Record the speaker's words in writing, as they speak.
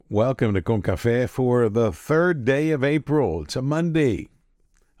Welcome to Con Café for the third day of April. It's a Monday,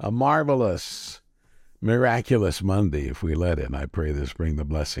 a marvelous, miraculous Monday if we let it. And I pray this bring the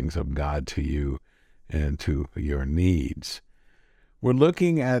blessings of God to you and to your needs. We're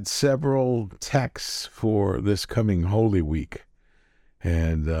looking at several texts for this coming Holy Week.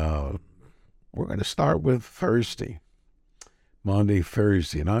 And we're going to start with Thursday, Monday,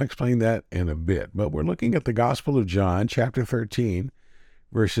 Thursday. And I'll explain that in a bit. But we're looking at the Gospel of John, chapter 13,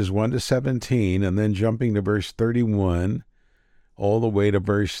 verses 1 to 17, and then jumping to verse 31 all the way to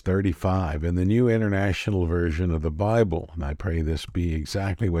verse 35 in the New International Version of the Bible. And I pray this be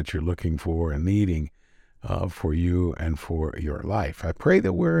exactly what you're looking for and needing for you and for your life. I pray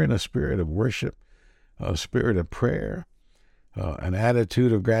that we're in a spirit of worship, a spirit of prayer, an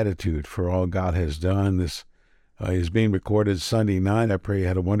attitude of gratitude for all God has done. This is being recorded Sunday night. I pray you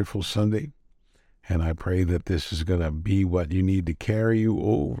had a wonderful Sunday. And I pray that this is going to be what you need to carry you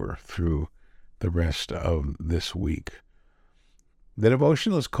over through the rest of this week. The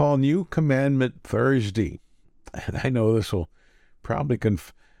devotional is called New Commandment Thursday. And I know this will probably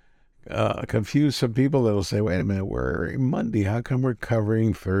confuse some people that will say, wait a minute, we're Monday. How come we're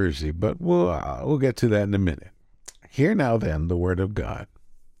covering Thursday? But we'll get to that in a minute. Hear now then the word of God.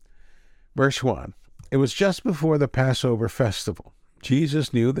 Verse 1. It was just before the Passover festival.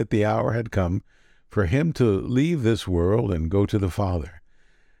 Jesus knew that the hour had come for him to leave this world and go to the Father.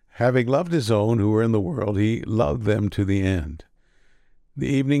 Having loved his own who were in the world, he loved them to the end. The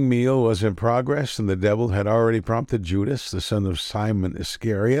evening meal was in progress, and the devil had already prompted Judas, the son of Simon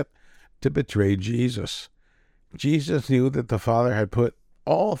Iscariot, to betray Jesus. Jesus knew that the Father had put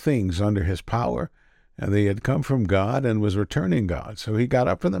all things under his power, and they had come from God and was returning God. So he got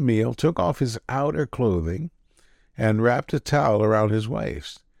up from the meal, took off his outer clothing, and wrapped a towel around his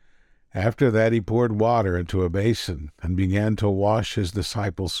waist. After that, he poured water into a basin and began to wash his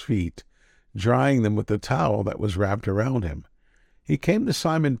disciples' feet, drying them with the towel that was wrapped around him. He came to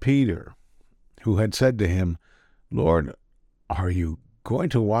Simon Peter, who had said to him, Lord, are you going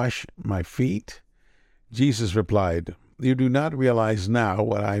to wash my feet? Jesus replied, You do not realize now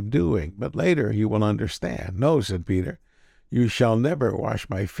what I am doing, but later you will understand. No, said Peter, you shall never wash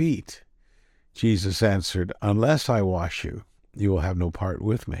my feet. Jesus answered, Unless I wash you, you will have no part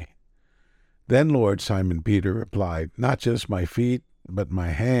with me. Then, Lord, Simon Peter replied, Not just my feet, but my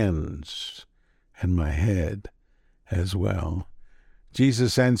hands and my head as well.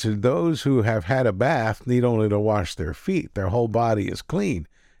 Jesus answered, Those who have had a bath need only to wash their feet. Their whole body is clean.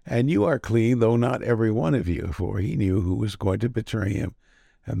 And you are clean, though not every one of you. For he knew who was going to betray him.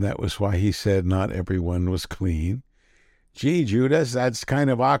 And that was why he said not everyone was clean. Gee, Judas, that's kind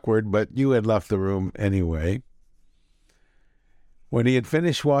of awkward, but you had left the room anyway. When he had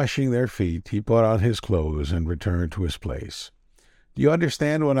finished washing their feet, he put on his clothes and returned to his place. Do you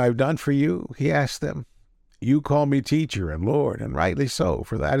understand what I've done for you? He asked them. You call me teacher and Lord, and rightly so,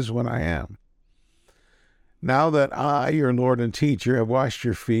 for that is what I am. Now that I, your Lord and teacher, have washed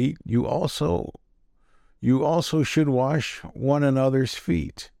your feet, you also should wash one another's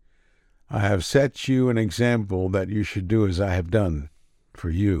feet. I have set you an example that you should do as I have done for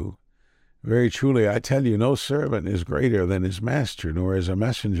you. Very truly, I tell you, no servant is greater than his master, nor is a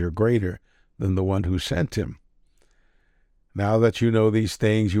messenger greater than the one who sent him. Now that you know these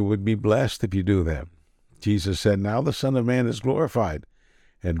things, you would be blessed if you do them. Jesus said, Now the Son of Man is glorified,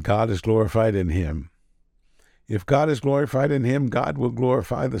 and God is glorified in him. If God is glorified in him, God will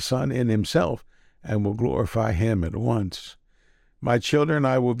glorify the Son in himself, and will glorify him at once. My children,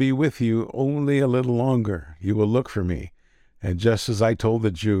 I will be with you only a little longer. You will look for me. And just as I told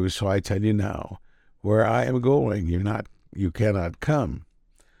the Jews, so I tell you now, where I am going, you cannot come.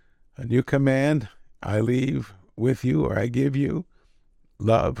 A new command I leave with you, or I give you,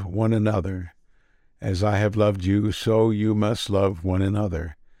 love one another. As I have loved you, so you must love one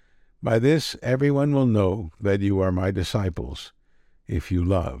another. By this everyone will know that you are my disciples, if you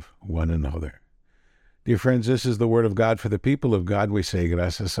love one another. Dear friends, this is the word of God for the people of God. We say,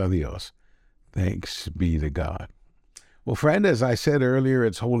 gracias a Dios. Thanks be to God. Well, friend, as I said earlier,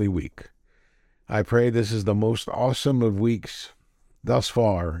 it's Holy Week. I pray this is the most awesome of weeks thus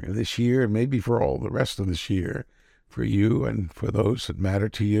far this year, and maybe for all the rest of this year, for you and for those that matter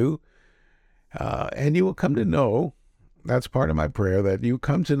to you. And you will come to know, that's part of my prayer, that you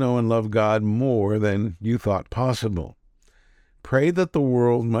come to know and love God more than you thought possible. Pray that the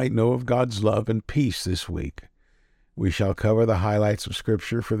world might know of God's love and peace this week. We shall cover the highlights of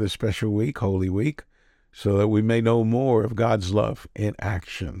Scripture for this special week, Holy Week, so that we may know more of God's love in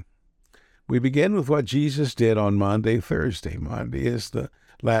action. We begin with what Jesus did on Monday, Thursday. Monday is the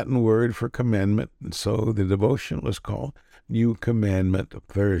Latin word for commandment, and so the devotional is called New Commandment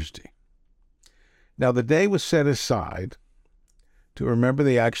Thursday. Now, the day was set aside to remember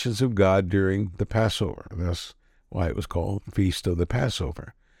the actions of God during the Passover. That's why it was called Feast of the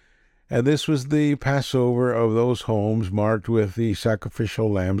Passover. And this was the Passover of those homes marked with the sacrificial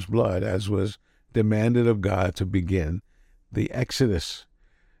lamb's blood, as was demanded of God to begin the Exodus.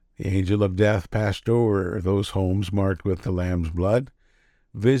 The angel of death passed over those homes marked with the lamb's blood,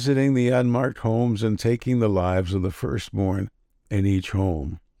 visiting the unmarked homes and taking the lives of the firstborn in each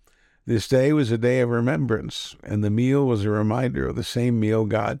home. This day was a day of remembrance, and the meal was a reminder of the same meal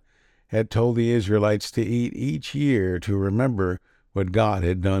God had told the Israelites to eat each year to remember what God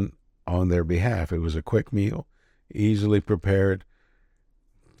had done on their behalf. It was a quick meal, easily prepared.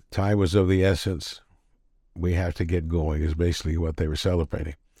 Time was of the essence. We have to get going is basically what they were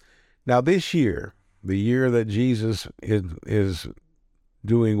celebrating. Now this year, the year that Jesus is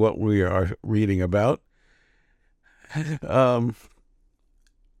doing what we are reading about,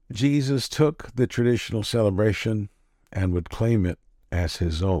 Jesus took the traditional celebration and would claim it as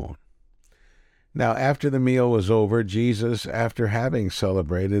his own. Now, after the meal was over, Jesus, after having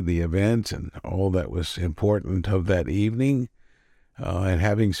celebrated the event and all that was important of that evening, and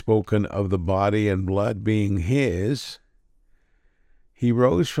having spoken of the body and blood being his, he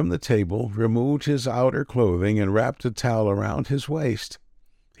rose from the table, removed his outer clothing, and wrapped a towel around his waist.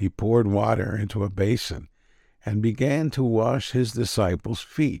 He poured water into a basin and began to wash his disciples'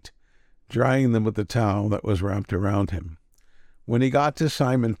 feet, drying them with the towel that was wrapped around him. When he got to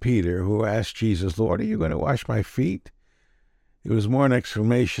Simon Peter, who asked Jesus, "Lord, are you going to wash my feet?" It was more an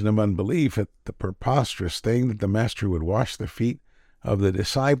exclamation of unbelief at the preposterous thing that the Master would wash the feet of the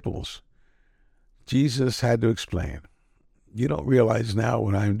disciples. Jesus had to explain, "You don't realize now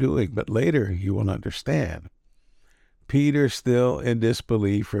what I'm doing, but later you will understand." Peter, still in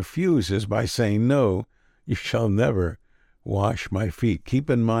disbelief, refuses by saying, "No, you shall never wash my feet."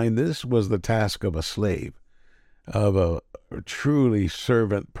 Keep in mind, this was the task of a slave, of a truly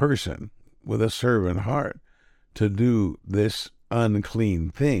servant person with a servant heart, to do this unclean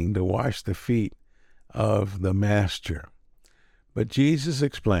thing, to wash the feet of the Master. But Jesus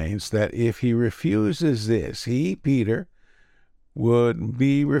explains that if he refuses this, he, Peter, would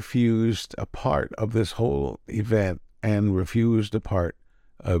be refused a part of this whole event and refused a part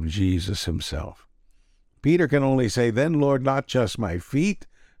of Jesus himself. Peter can only say, "Then, Lord, not just my feet,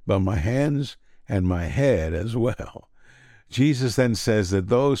 but my hands and my head as well." Jesus then says that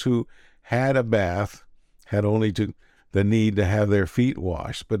those who had a bath had only the need to have their feet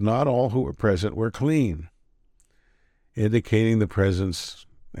washed, but not all who were present were clean, indicating the presence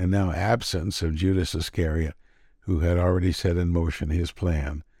and now absence of Judas Iscariot, who had already set in motion his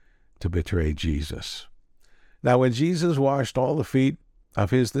plan to betray Jesus. Now, when Jesus washed all the feet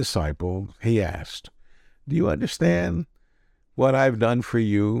of his disciples, he asked, "Do you understand what I've done for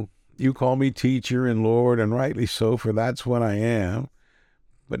you? You call me teacher and Lord, and rightly so, for that's what I am.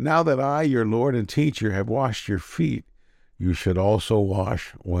 But now that I, your Lord and teacher, have washed your feet, you should also wash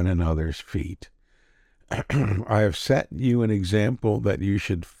one another's feet. I have set you an example that you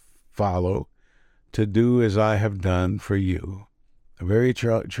should follow, to do as I have done for you. Very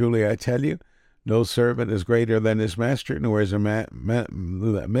truly I tell you, no servant is greater than his master, nor is a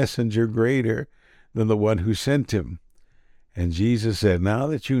messenger greater than the one who sent him." And Jesus said, "Now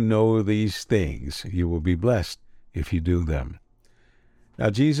that you know these things, you will be blessed if you do them." Now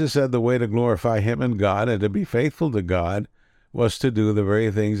Jesus said the way to glorify him and God and to be faithful to God was to do the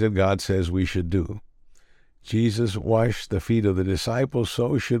very things that God says we should do. Jesus washed the feet of the disciples,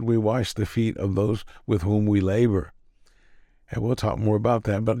 so should we wash the feet of those with whom we labor. And we'll talk more about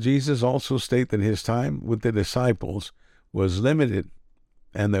that. But Jesus also stated that his time with the disciples was limited,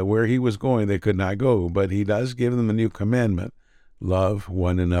 and that where he was going, they could not go. But he does give them a new commandment: love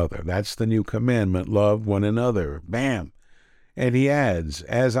one another. That's the new commandment: love one another. Bam! And he adds,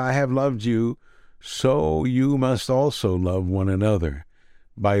 "As I have loved you, so you must also love one another.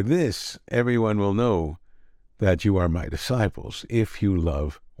 By this, everyone will know that you are my disciples, if you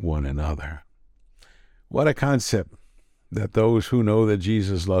love one another." What a concept, that those who know that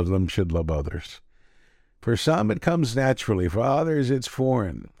Jesus loves them should love others. For some, it comes naturally. For others, it's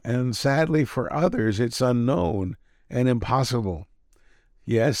foreign. And sadly, for others, it's unknown and impossible.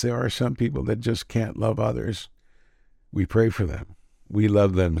 Yes, there are some people that just can't love others. We pray for them. We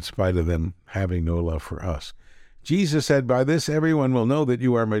love them in spite of them having no love for us. Jesus said, "By this everyone will know that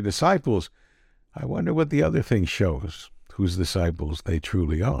you are my disciples." I wonder what the other thing shows, whose disciples they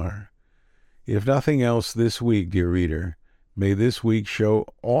truly are. If nothing else this week, dear reader, may this week show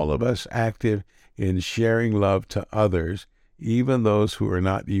all of us active in sharing love to others, even those who are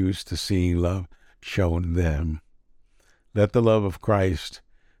not used to seeing love shown them. Let the love of Christ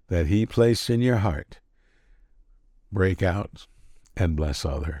that he placed in your heart break out and bless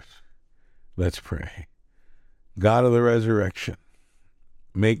others. Let's pray. God of the resurrection,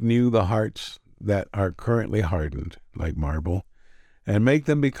 make new the hearts that are currently hardened like marble, and make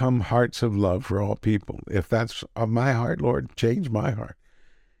them become hearts of love for all people. If that's of my heart, Lord, change my heart.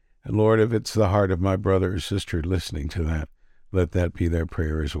 And Lord, if it's the heart of my brother or sister listening to that, let that be their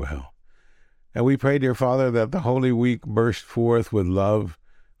prayer as well. And we pray, dear Father, that the Holy Week burst forth with love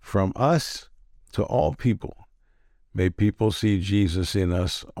from us to all people. May people see Jesus in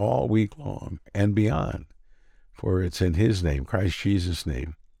us all week long and beyond. For it's in his name, Christ Jesus'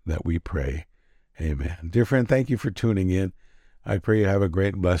 name, that we pray. Amen. Dear friend, thank you for tuning in. I pray you have a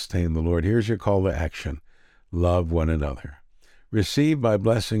great and blessed day in the Lord. Here's your call to action. Love one another. Receive my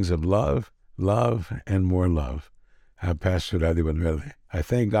blessings of love, and more love. I'm Pastor Daddy Manuel. I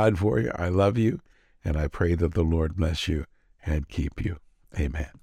thank God for you. I love you. And I pray that the Lord bless you and keep you. Amen.